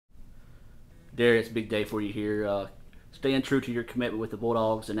Darius, big day for you here. Staying true to your commitment with the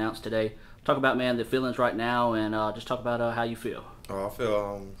Bulldogs announced today. Talk about, man, the feelings right now, and just talk about how you feel. I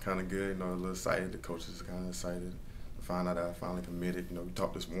feel kind of good, a little excited. The coach is kind of excited to find out that I finally committed. We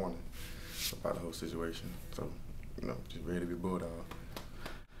talked this morning about the whole situation. So, just ready to be Bulldog.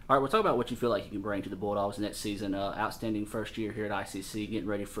 All right, we'll talk about what you feel like you can bring to the Bulldogs next season. Outstanding first year here at ICC, getting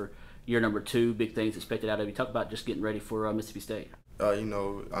ready for year number 2. Big things expected out of you. Talk about just getting ready for Mississippi State. I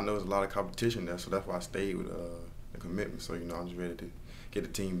know there's a lot of competition there, so that's why I stayed with the commitment. So, I'm just ready to get the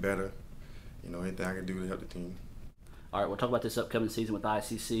team better. Anything I can do to help the team. All right, we'll talk about this upcoming season with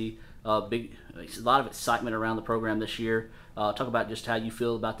ICC. A lot of excitement around the program this year. Talk about just how you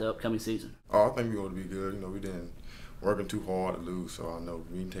feel about the upcoming season. I think we're going to be good. We didn't working too hard to lose, so I know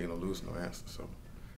we ain't taking no lose, no answer. So